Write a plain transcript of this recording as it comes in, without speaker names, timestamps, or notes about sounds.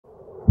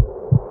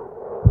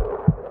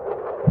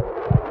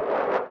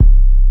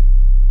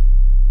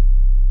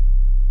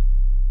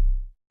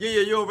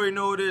Yeah, you already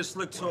know it is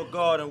Slick Talk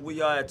God, and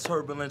we are at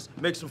Turbulence.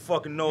 Make some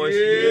fucking noise.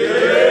 Yeah.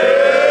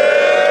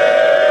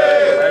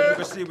 As you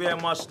can see, we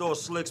at my store,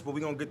 Slicks, but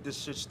we gonna get this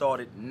shit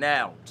started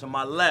now. To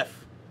my left,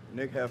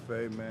 NIK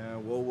Jefe,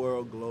 man.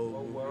 World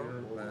Global.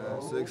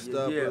 Man. Six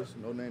Steppers.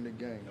 No name the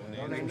gang, man.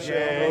 No name the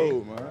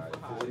gang.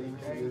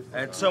 Man.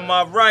 and to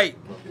my right,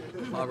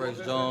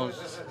 PYREX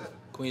Jones.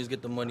 Queens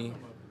get the money.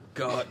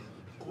 God.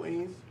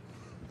 Queens.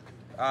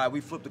 all right,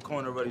 we flipped the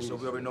coin already, so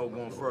we already know what's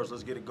going first.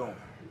 Let's get it going.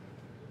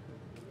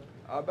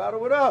 iBattle,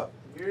 what up?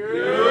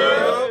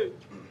 Yeah.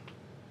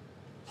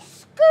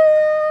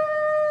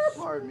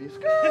 Pardon me.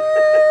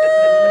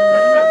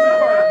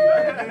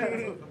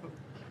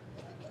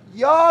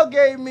 Y'all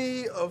gave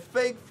me a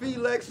fake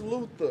Felix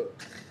Luther.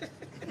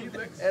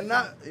 And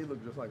not, he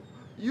looked just like him.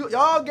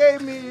 Y'all gave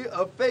me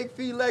a fake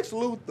Felix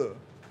Luther.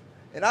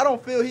 And I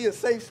don't feel he a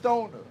safe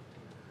stoner.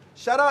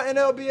 Shout out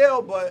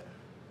NLBL, but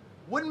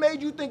what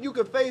made you think you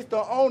could face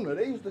the owner?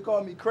 They used to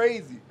call me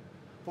crazy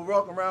for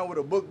walking around with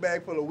a book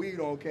bag full of weed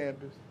on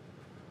campus.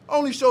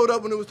 Only showed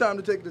up when it was time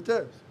to take the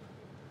test.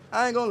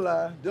 I ain't gonna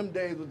lie, them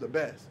days was the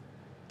best.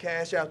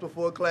 Cash out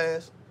before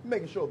class,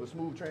 making sure of a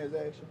smooth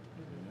transaction.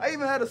 I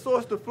even had a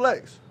source to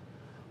flex.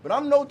 But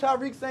I'm no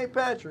Tyreek St.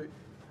 Patrick,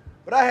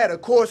 but I had a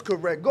course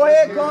correct. Go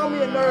ahead, call me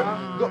a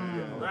nerd.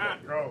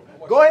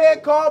 Go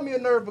ahead, call me a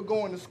nerd for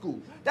going to school.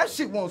 That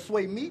shit won't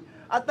sway me.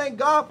 I thank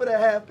God for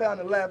that half-pound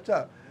of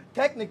laptop.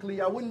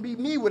 Technically, I wouldn't be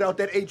me without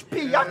that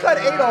HP. I cut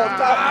 8 off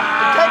top.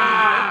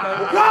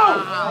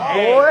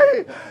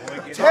 Boy.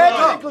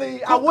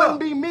 Technically, I wouldn't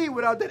be me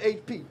without that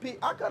HP.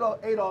 I cut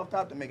 8 off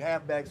top to make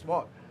halfback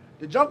smart.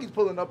 The junkies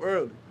pulling up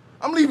early.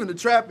 I'm leaving the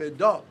trap at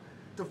dark.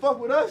 To fuck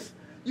with us,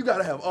 you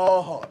gotta have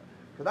all heart.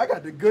 Cause I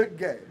got the good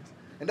gas,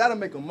 and that'll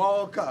make them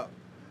all cop.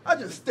 I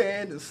just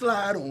stand and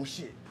slide on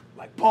shit.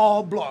 Like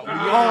Paul Blart,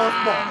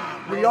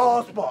 we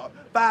all spar.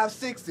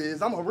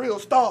 5'6", I'm a real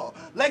star.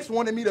 Lex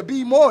wanted me to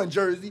be more in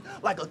Jersey,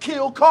 like a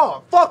kill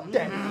car. Fuck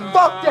that,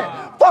 fuck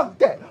that, fuck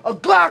that. A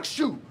Glock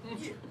shoot.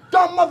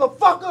 Dumb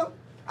motherfucker,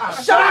 I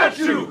shot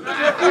you.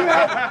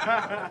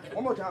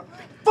 One more time.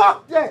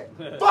 Fuck that,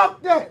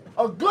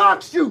 a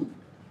Glock shoot.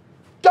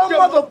 Dumb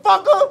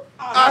motherfucker,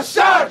 I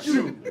shot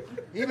you.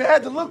 Even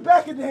had to look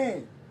back at the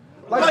hand.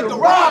 Like the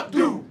Rock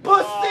do.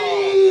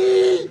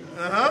 Pussy!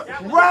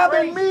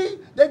 Robbing me,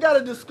 they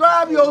gotta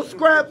describe your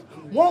scraps.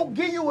 Won't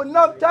give you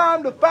enough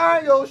time to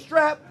find your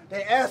strap.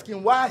 They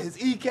asking why his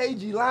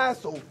EKG line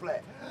so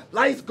flat.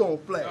 Lights gon'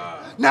 flash,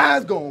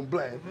 nine's gon'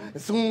 blast.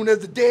 As soon as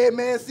the dead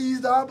man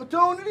sees the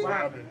opportunity,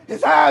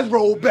 his eyes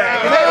roll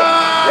back. I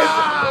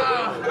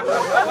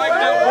like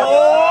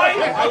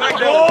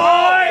that, boy.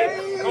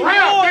 Come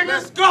on,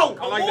 let's go.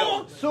 I like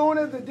that. As soon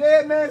as the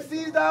dead man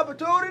sees the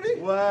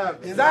opportunity,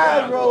 his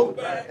eyes roll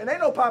back. And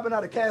ain't no popping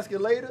out a casket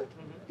later.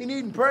 He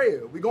needing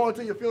prayer. We going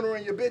to your funeral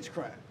and your bitch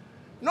crying.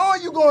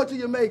 Knowing you going to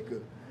your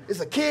maker, it's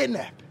a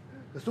kidnapping.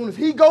 As soon as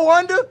he go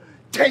under,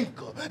 take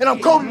her. And I'm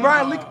Kobe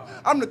Bryant Lincoln.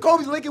 I'm the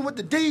Kobe's Lincoln with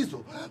the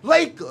diesel.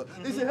 Laker.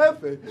 They said,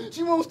 Jefe,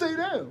 she won't stay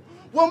down.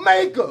 Well,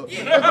 make her.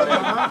 You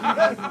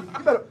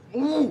better,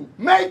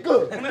 make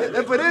her.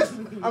 And for this,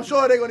 I'm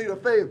sure they're gonna need a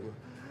favor.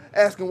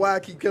 Asking why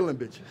I keep killing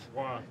bitches.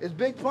 Why? It's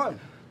big fun.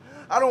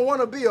 I don't want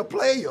to be a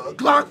player, a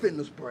Glock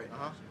finna spray.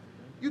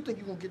 You think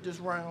you gonna get this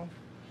round?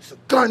 It's a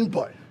gun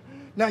butt.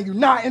 Now you're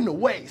not in the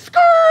way. Skirt!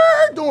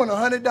 Doing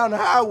 100 down the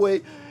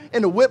highway,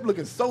 and the whip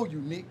looking so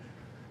unique.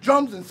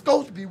 Drums and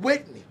scopes be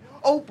with me.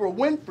 Oprah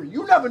Winfrey,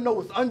 you never know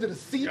what's under the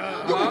seat. You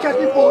can catch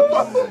me for a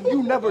throttle.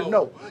 You never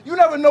know. You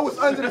never know what's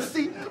under the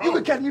seat. You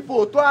can catch me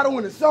for a throttle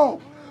in the zone.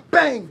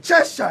 Bang,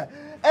 chest shot.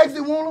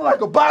 Exit wound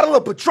like a bottle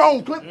of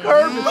Patron. Clip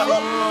curve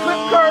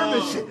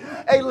and shit.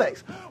 Hey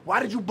Lex, why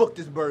did you book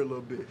this bird,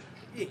 little bitch?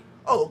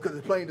 Oh, because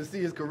it's plain to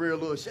see his career a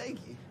little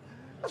shaky.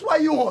 That's why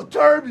you on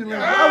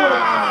Turbulence.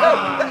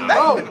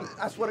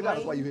 I swear to God,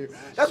 that's why you here.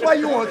 That's why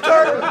you on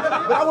Turbulence.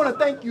 But I want to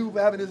thank you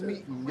for having this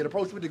meeting. Get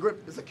approached with the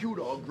grip. It's a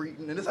Q-Dog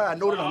greeting, and this is how I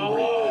know that I'm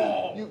great.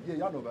 Yeah,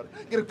 y'all know about it.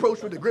 Get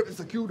approached with the grip. It's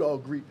a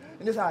Q-Dog greet,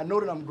 and this is how I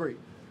know that I'm great.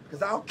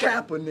 Because I'll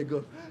cap a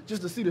nigga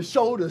just to see the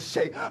shoulders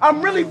shake.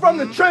 I'm really from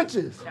the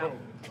trenches.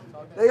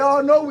 They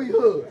all know we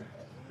hood.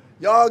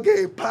 Y'all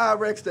gave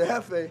PYREX to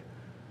Jefe.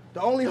 The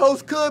only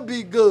host could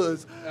be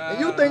GOODZ. And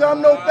you think I'm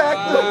no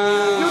factor?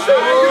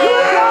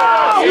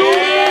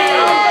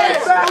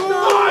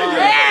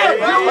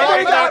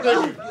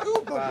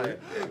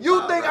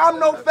 You think I'm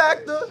no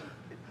factor?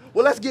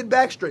 Well, let's get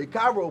back straight.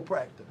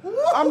 Chiropractor.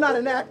 I'm not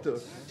an actor,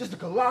 just a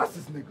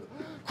Colossus nigga.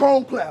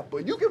 Chrome clapper.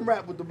 You can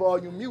rap with the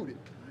volume muted.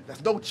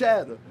 That's no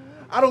chatter.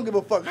 I don't give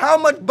a fuck how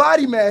much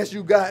body mass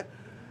you got.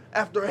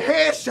 After a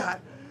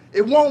headshot,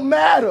 it won't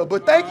matter.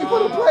 But thank you for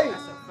the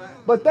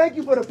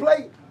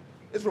plate.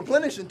 It's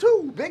replenishing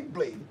too, big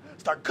blade.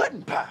 Start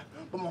cutting pie.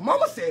 But my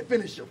mama said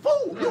finish your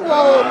food.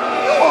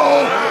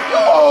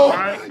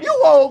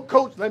 You old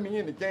coach, let me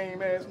in the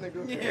game ass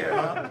nigga.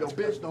 Yeah. Your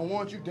bitch don't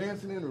want you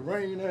dancing in the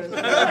rain ass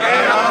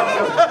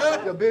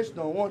nigga. Your bitch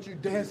don't want you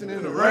dancing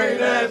in the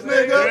rain ass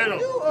nigga.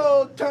 You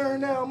old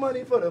turn down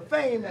money for the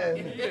fame ass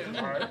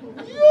nigga.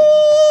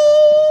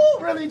 You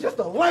really just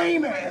a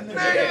lame ass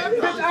nigga.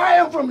 Bitch, I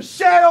am from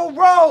Shell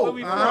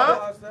Road.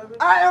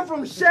 I am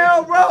from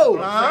Shell Road.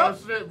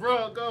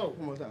 Bro, go.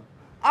 One more time.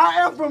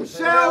 I am from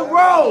Shell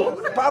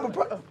Road.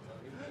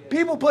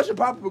 People pushing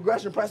proper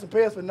progression, pressing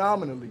pairs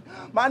phenomenally.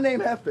 My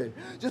name Jefe.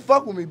 Just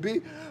fuck with me,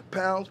 B.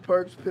 Pounds,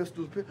 perks,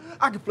 pistols.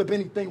 I can flip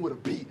anything with a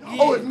beat.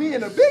 Oh, it's me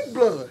and the big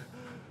blood.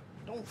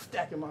 Don't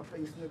stack in my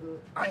face, nigga.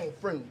 I ain't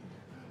friendly.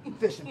 I'm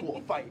fishing for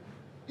a fight.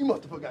 You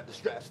must have forgot the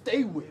strap.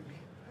 Stay with me.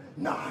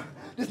 Nah,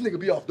 this nigga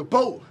be off the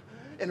boat.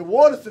 And the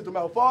water system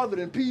out farther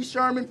than P.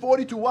 Sherman,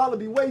 42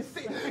 Wallaby Way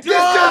 6. This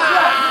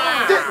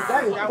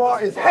that is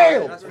far as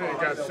hell.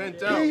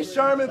 P.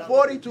 Sherman,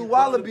 42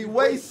 Wallaby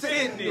Way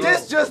 6.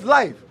 This just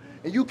life.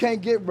 And you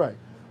can't get right.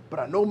 But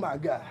I know my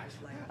guys.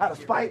 Out of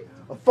spite,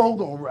 a foe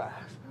gonna rise.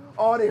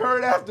 All they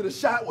heard after the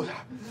shot was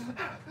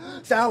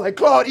sound like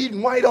Claude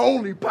eating white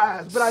only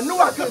pies. But I knew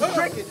I couldn't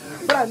trick it.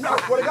 But I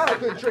swear to God I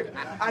couldn't trick it.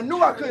 I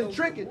knew I couldn't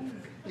trick it.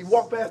 He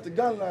walked past the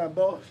gun line,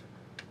 boss.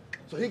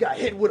 So he got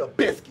hit with a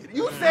biscuit.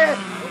 You said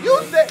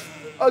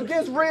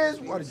against Riz,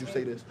 why did you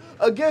say this?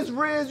 Against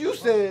Riz, you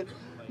said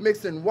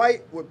mixing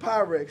white with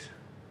PYREX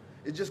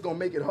is just gonna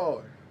make it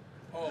hard.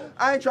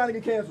 I ain't trying to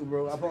get canceled,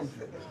 bro, I promise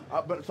you.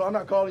 So I'm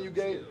not calling you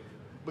gay,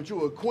 but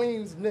you a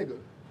Queens nigga.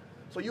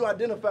 So you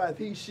identify as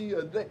he, she,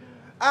 or they.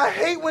 I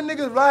hate when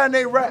niggas lie in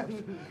they raps.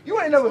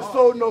 You ain't never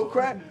sold no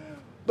crack,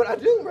 but I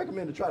do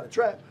recommend to try to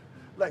trap.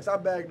 Lex, I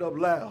bagged up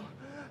loud.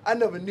 I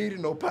never needed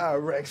no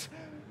PYREX.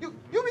 You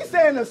be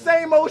saying the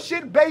same old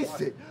shit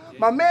basic.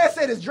 My man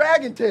said it's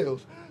dragon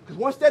tails. Cause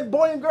once that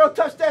boy and girl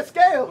touch that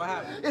scale,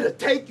 it'll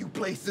take you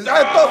places.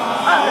 I thought,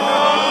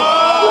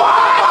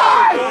 why?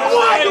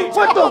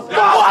 What the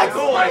fuck?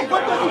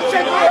 You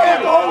shaking your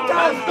head the whole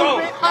time,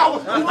 stupid.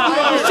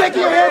 You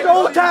shaking your head the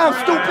whole time,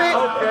 stupid.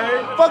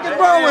 Fucking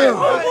wrong with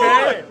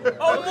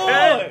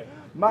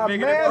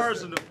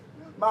him.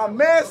 My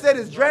man said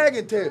it's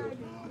dragon tails.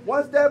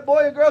 Once that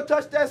boy and girl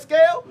touch that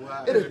scale,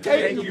 it'll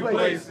take you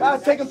places. I'll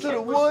take them to the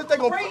woods. They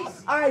gonna.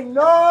 I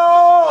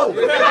know.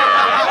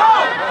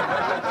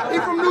 He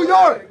from New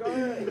York.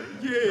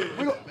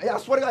 Yeah, I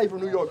swear to God, he from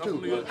New York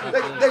too.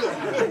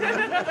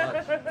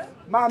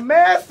 My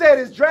man said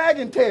it's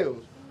dragon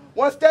tails.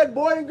 Once that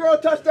boy and girl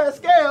touch that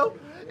scale,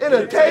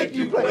 it'll take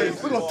you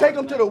places. We're gonna take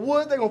them to the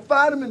woods. They're gonna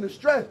find them in the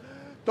stress.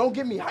 Don't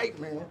get me hyped,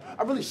 man.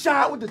 I really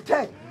shot with the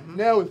tech.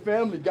 Now his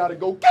family gotta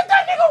go get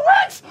that nigga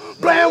Rex!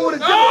 Playing with a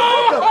gun!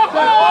 Oh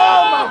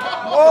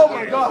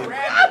my God.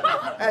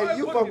 Hey,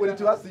 you fuck with it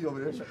too. I see you over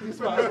there.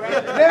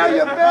 Now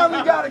your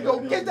family gotta go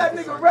get that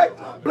nigga Rex,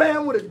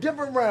 playing with a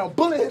different round.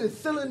 Bullet hit his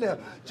cylinder.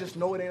 Just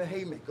know it ain't a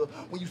haymaker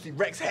when you see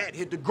Rex hat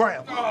hit the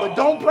ground. But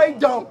don't play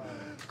dumb,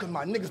 cause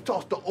my niggas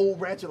toss the old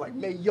ratchet like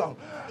Mae Young.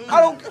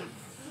 I don't.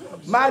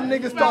 My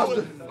niggas toss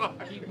the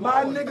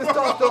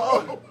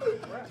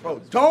bro,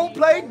 don't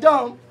play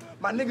dumb.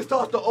 My niggas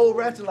toss the old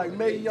ratchet like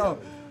Mae Young.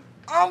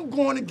 I'm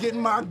going to get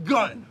my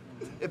gun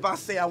if I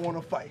say I want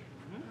to fight.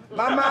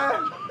 My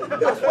mind,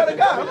 I swear to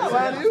God, I'm not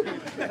lying to you.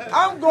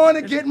 I'm going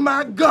to get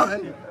my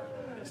gun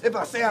if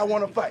I say I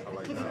want to fight.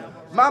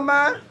 My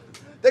mind,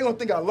 they going to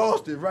think I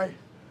lost it, right?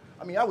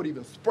 I mean, I would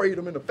even spray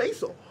them in the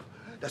face off.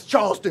 That's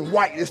Charleston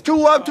White. It's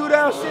 2 up, 2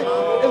 down shit.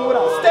 And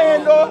without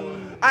stand off,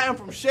 I am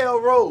from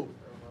Shell Road.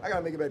 I got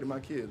to make it back to my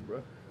kids,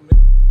 bro.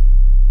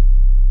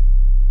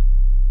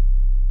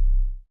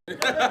 Fire,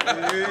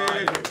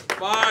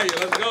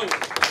 let's go.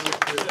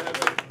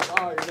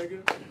 Fire,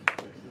 nigga.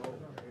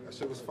 That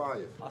shit was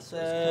fire. I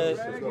said,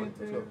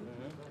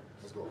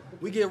 Let's go.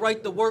 we get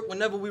right to work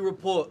whenever we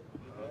report.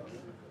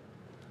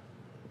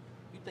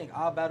 You think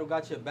iBattle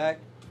got your back,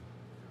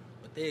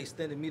 but they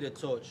extended me the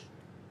torch.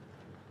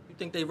 You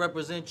think they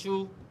represent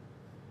you?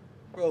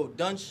 Bro,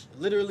 Dunch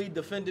literally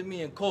defended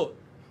me in court.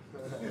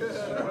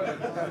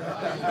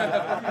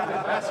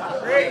 That's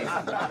crazy.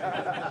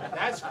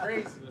 That's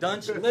crazy.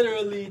 Dunch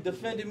literally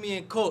defended me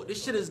in court.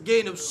 This shit is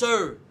getting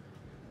absurd.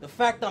 The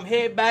fact I'm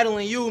here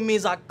battling you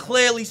means I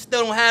clearly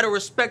still don't have the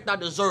respect I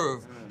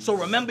deserve. So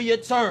remember your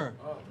turn.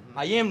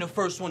 I am the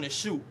first one to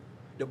shoot.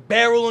 The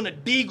barrel on the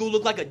deagle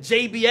look like a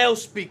JBL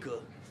speaker.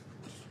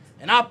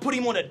 And I put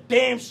him on a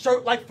damn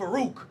shirt like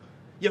Farouk.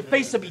 Your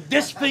face will be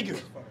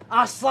disfigured.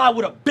 I slide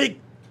with a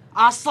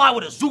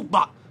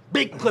Zukbach,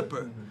 big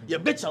clipper. Your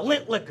bitch a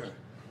lint liquor.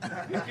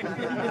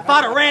 If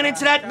I'd have ran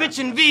into that bitch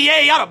in VA,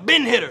 I'd have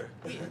been hit her.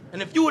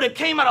 And if you would have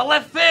came out of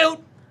left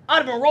field, I'd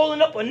have been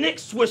rolling up a Nick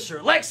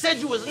Swisher. Lex said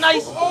you was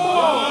nice.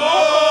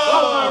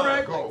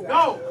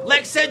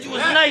 Lex said you was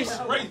nice.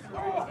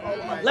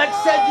 Lex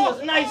said you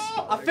was nice.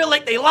 I feel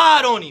like they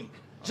lied on him.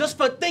 Just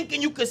for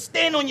thinking you could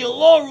stand on your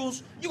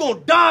laurels, you gonna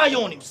die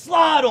on him,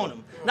 slide on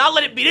him. Now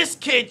let it be this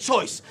kid's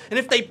choice. And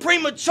if they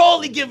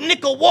prematurely give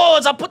Nick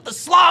awards, I put the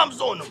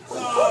slimes on them.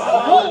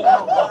 All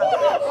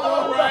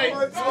right.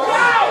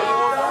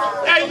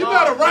 Hey, you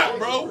gotta rap,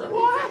 bro.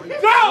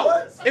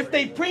 Go! If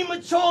they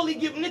prematurely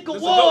give Nick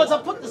awards,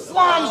 I put the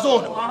slimes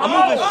on him. I'm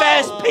moving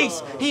fast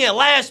paced. He in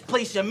last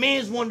place. Your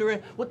man's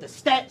wondering what the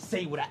stats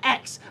say with an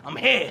axe. I'm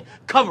here,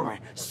 covering,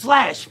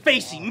 slash,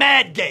 facey,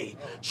 mad gay.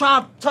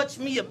 Try to touch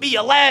me, it'll be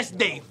your last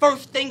day.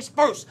 First things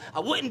first, I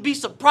wouldn't be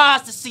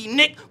surprised to see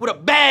Nick with a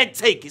bad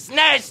take. It's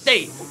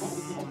nasty.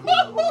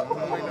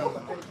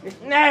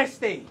 It's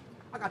nasty.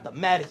 I got the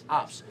maddest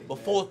ops.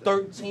 Before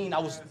 13,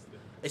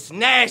 it's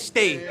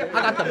nasty. I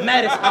got the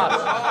maddest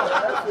ops.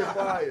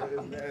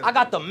 I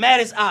got the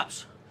maddest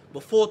ops.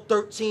 Before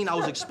 13, I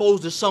was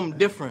exposed to something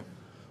different.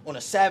 On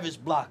a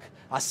savage block,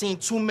 I seen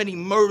too many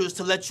murders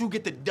to let you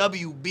get the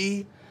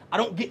WB. I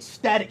don't get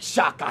static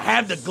shock, I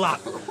have the Glock.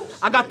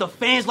 I got the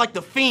fans like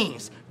the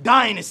fiends,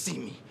 dying to see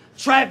me.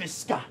 Travis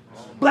Scott,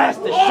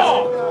 blast the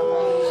shot.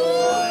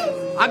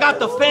 I got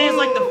the fans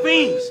like the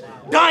fiends,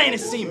 dying to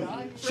see me.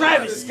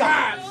 Travis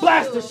Scott,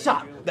 blast the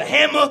shot. The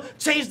hammer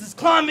changed this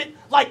climate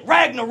like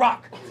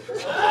Ragnarok.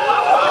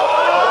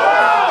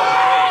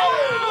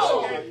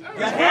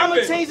 The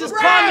hammer changed this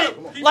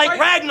climate like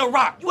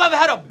Ragnarok. You ever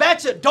had a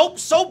batch of dope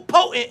so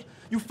potent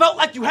you felt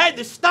like you had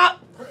to stop?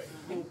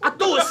 I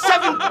threw a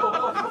 7.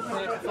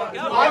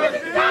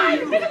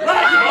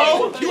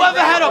 You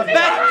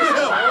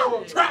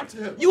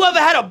ever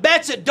had a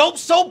batch of dope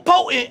so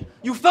potent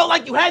you felt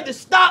like you had to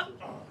stop?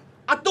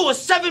 I threw a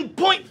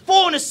 7.4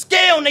 on the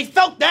scale and they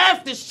felt the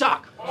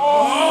aftershock.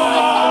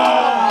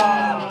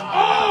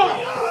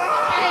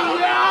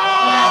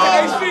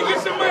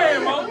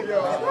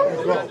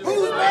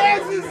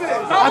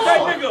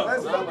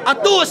 I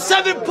threw a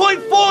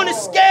 7.4 on the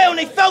scale and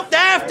they felt the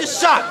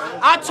aftershock.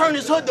 I turned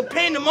this hood to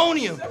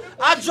pandemonium.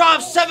 I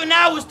drive 7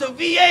 hours to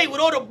VA with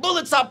all the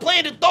bullets I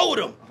plan to throw at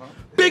them.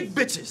 Big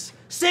bitches,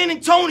 San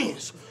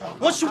Antonians.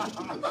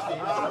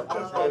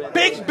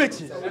 Big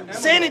bitches,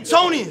 San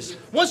Antonians.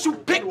 Once you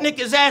picnic,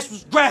 his ass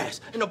was grass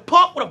in the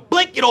park with a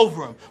blanket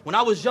over him. When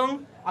I was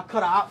young, I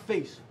cut an op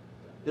face.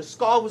 The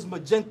scar was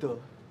magenta.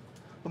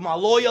 But my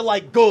lawyer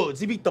like GOODZ.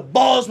 He beat the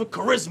balls with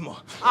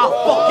charisma. I'll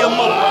fuck your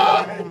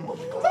mother.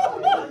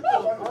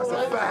 That's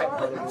a fact.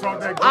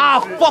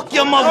 I'll fuck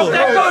your mother.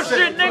 That good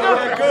shit,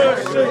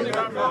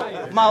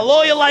 nigga. My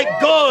lawyer like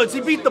GOODZ.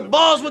 He beat the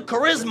balls with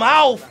charisma.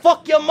 I'll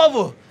fuck your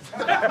mother.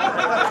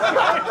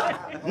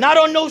 Not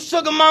on no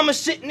sugar mama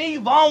shit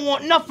neither. I don't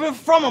want nothing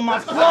from him. My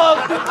plug.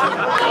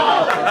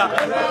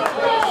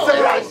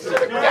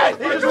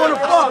 He just wanna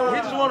fuck. He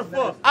just wanna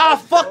fuck. I'll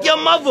fuck your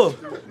mother.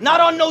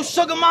 Not on no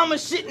sugar mama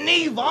shit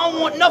neither. I don't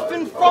want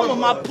nothing from him.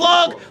 My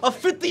plug, a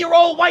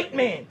 50-year-old white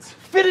man.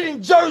 Fitted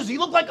in Jersey.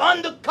 Look like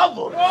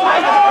undercover.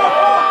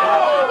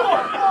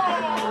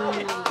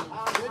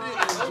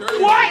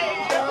 What?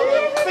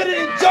 Fitted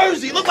in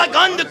Jersey, look like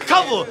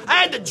undercover. I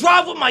had to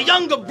drive with my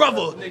younger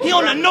brother. He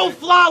on the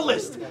no-fly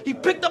list. He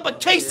picked up a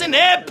case in the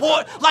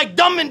airport like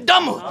Dumb and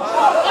Dumber.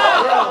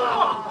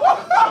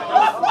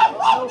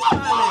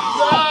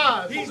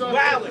 He's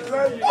wildin'.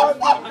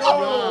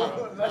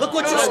 Look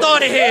what you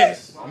started here.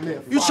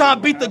 You trying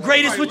to beat the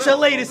greatest with your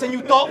latest and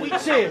you thought we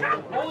chill.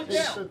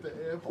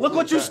 Look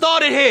what you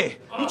started here.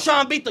 You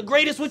trying to beat the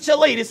greatest with your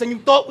latest and you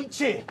thought we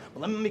chill.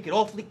 But let me make it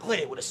awfully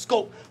clear with a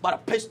scope on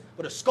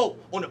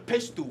the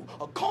pistol,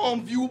 a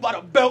calm view by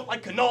the belt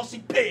like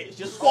Canarsie Piers.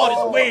 Your squad is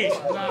weird.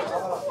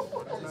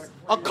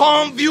 A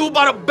calm view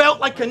by the belt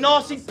like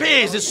Canarsie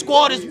Piers. His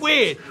squad is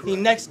weird. He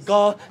next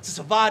guard to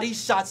survive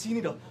these shots. He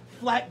need a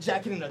flak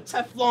jacket and a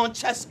Teflon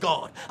chest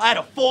guard. I had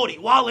a 40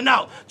 wildin'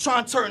 out,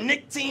 trying to turn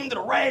Nick team to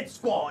the red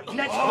squad. He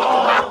next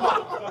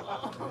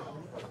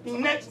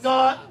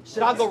guard.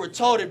 Shit, I go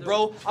retarded,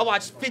 bro. I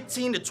watched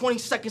 15 to 20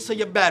 seconds of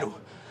your battle.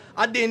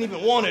 I didn't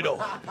even want it,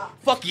 though.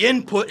 Fuck your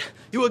input.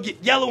 You would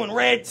get yellow and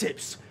red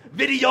tips.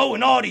 Video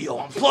and audio.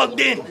 I'm plugged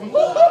in.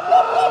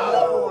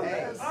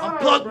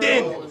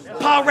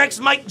 PYREX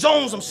Mike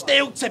Jones, I'm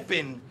still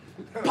tipping.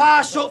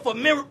 Pi short for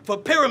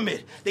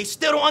pyramid. They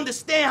still don't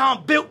understand how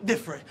I'm built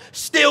different.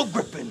 Still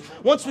gripping.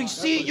 Once we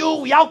see you,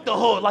 we out the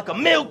hood like a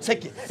meal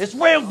ticket. It's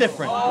real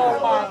different.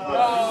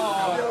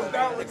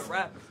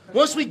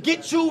 Once we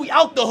get you, we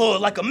out the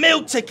hood like a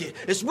meal ticket.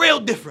 It's real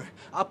different.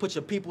 I'll put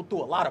your people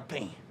through a lot of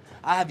pain.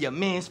 I have your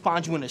mans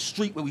find you in the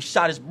street where we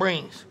shot his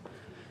brains.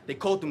 They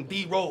called them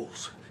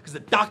D-rolls. Cause the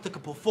doctor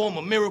could perform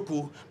a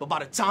miracle, but by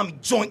the time he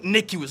joined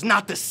Nick, he was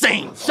not the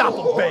same.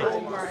 Chopper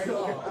bang.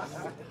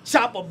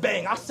 Chopper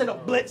bang. I set a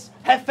blitz,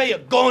 Jefe a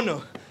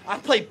goner. I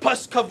play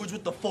push coverage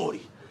with the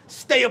 40.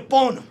 Stay up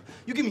on him.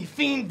 You give me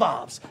fiend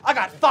vibes. I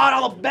got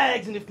 $5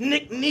 bags, and if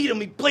Nick need him,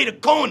 he play the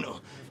corner.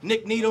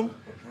 Nick need him.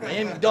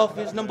 Miami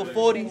Dolphins, number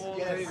 40,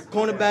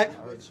 cornerback.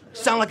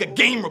 Sound like a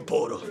game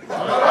reporter.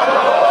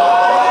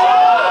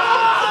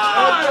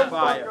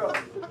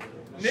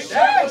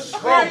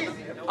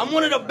 I'm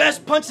one of the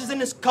best punchers in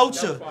this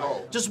culture.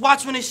 Just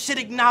watch when this shit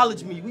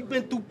acknowledge me. We've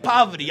been through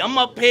poverty. I'm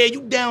up here,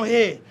 you down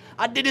here.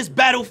 I did this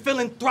battle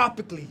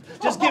philanthropically.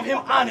 Just give him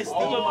honesty.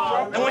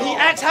 And when he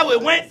asks how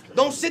it went,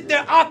 don't sit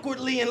there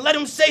awkwardly and let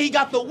him say he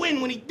got the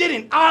win when he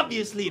didn't.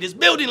 Obviously, this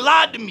building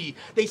lied to me.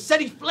 They said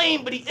he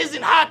flamed, but he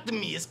isn't hot to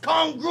me. It's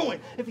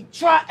congruent. If he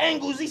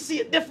triangles, he see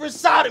a different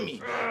side of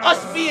me.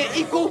 Us being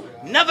equal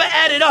never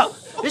added up.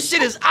 This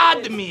shit is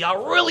odd to me. I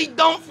really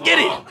don't get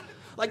it.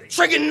 Like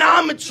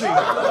trigonometry.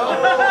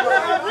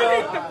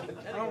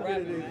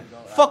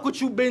 Fuck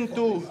what you been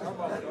through.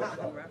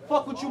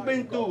 Fuck what you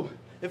been through.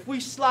 If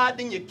we slide,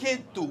 then your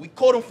kid through. We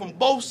caught him from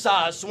both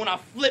sides, so when I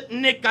flip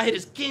Nick, I hit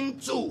his kin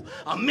too.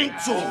 I meant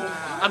to.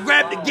 I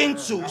grabbed the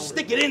Gintu,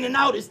 stick it in and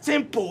out his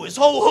temple. His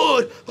whole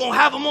hood gonna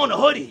have him on a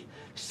hoodie.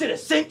 Should've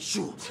sent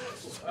you.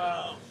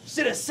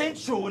 Should've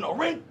sent you in a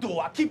rental.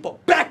 I keep a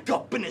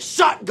backup in a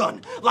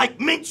shotgun like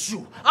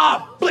Minshew.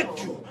 I'll blick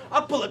you.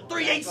 I pull a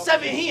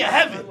 387, he in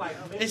heaven.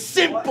 It's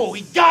simple,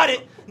 he got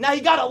it. Now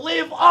he gotta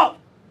live up.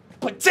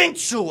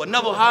 Potential.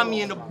 Another hide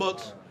me in the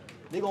books.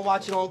 They gonna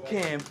watch it on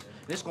cam.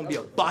 It's gonna be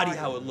a body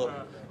how it look.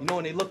 You know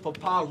when they look for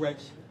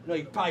PYREX, you know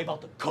you probably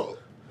about to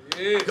cook.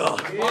 Yeah.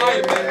 God.